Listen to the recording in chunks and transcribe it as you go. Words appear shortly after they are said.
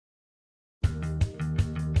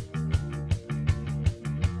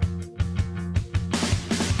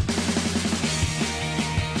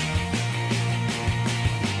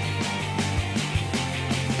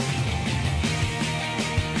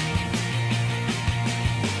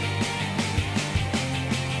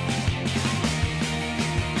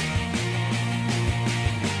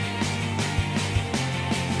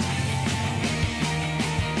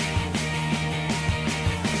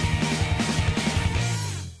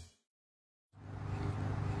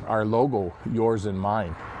our logo, yours and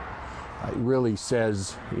mine, it really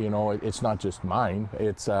says, you know, it's not just mine,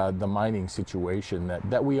 it's the mining situation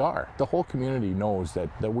that we are. The whole community knows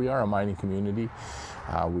that we are a mining community.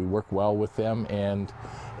 We work well with them, and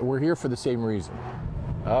we're here for the same reason.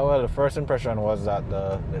 Well, the first impression was that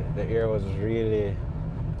the area was really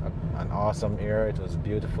an awesome area. It was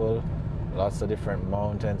beautiful, lots of different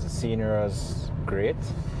mountains. The scenery was great.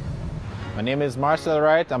 My name is Marcel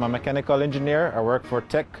Wright. I'm a mechanical engineer. I work for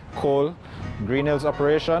Tech Coal Green Hills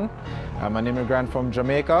operation. I'm an immigrant from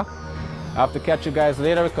Jamaica. I have to catch you guys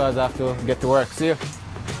later because I have to get to work. See you.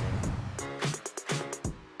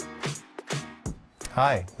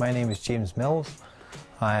 Hi, my name is James Mills.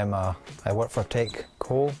 I work for Tech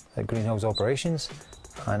Coal at Green Hills Operations,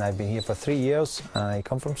 and I've been here for 3 years, and I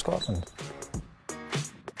come from Scotland.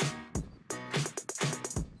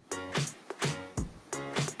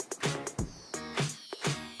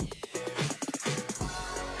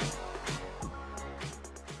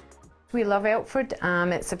 We love Elkford.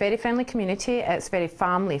 It's a very friendly community. It's a very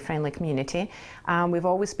family-friendly community. We've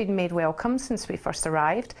always been made welcome since we first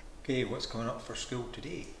arrived. Okay, what's coming up for school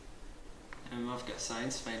today? I've got a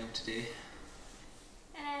science final today.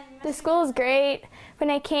 The school is great. When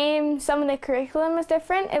I came, some of the curriculum was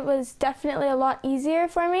different. It was definitely a lot easier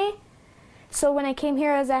for me. So when I came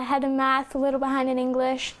here, I was ahead in math, a little behind in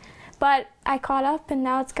English, but I caught up and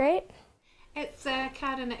now it's great. It's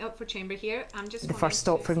Karen at Elkford Chamber here. The first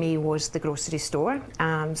stop for me was the grocery store,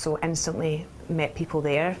 so instantly met people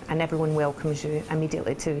there, and everyone welcomes you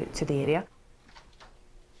immediately to the area.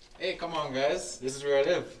 Hey, come on guys, this is where I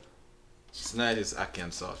live. Tonight is ackee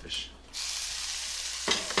and saltfish.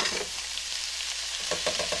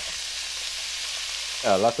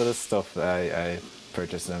 Yeah, a lot of the stuff I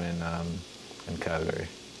purchased them in Calgary,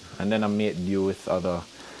 and then I made do with other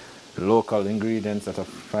local ingredients that I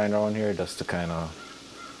find around here just to kind of,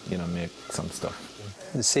 you know, make some stuff.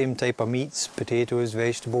 The same type of meats, potatoes,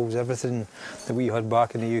 vegetables, everything that we had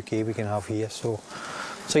back in the UK we can have here. So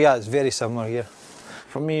yeah, it's very similar here.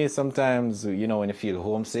 For me, sometimes, you know, when you feel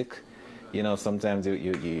homesick, you know, sometimes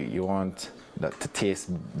you want to taste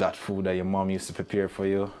that food that your mom used to prepare for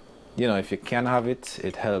you. You know, if you can have it,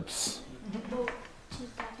 it helps.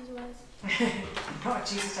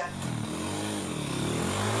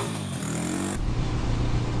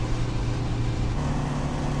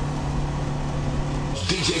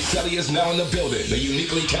 DJ Selly is now in the building, the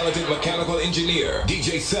uniquely talented mechanical engineer,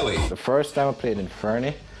 DJ Selly. The first time I played in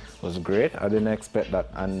Fernie was great. I didn't expect that,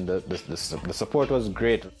 and the support was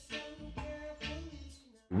great.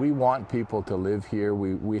 We want people to live here.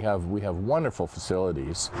 We have wonderful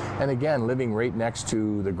facilities. And again, living right next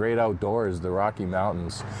to the great outdoors, the Rocky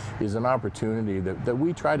Mountains, is an opportunity that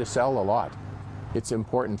we try to sell a lot. It's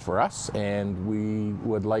important for us, and we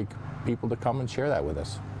would like people to come and share that with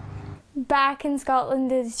us. Back in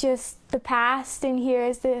Scotland is just the past, and here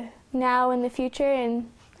is the now and the future,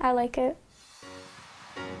 and I like it.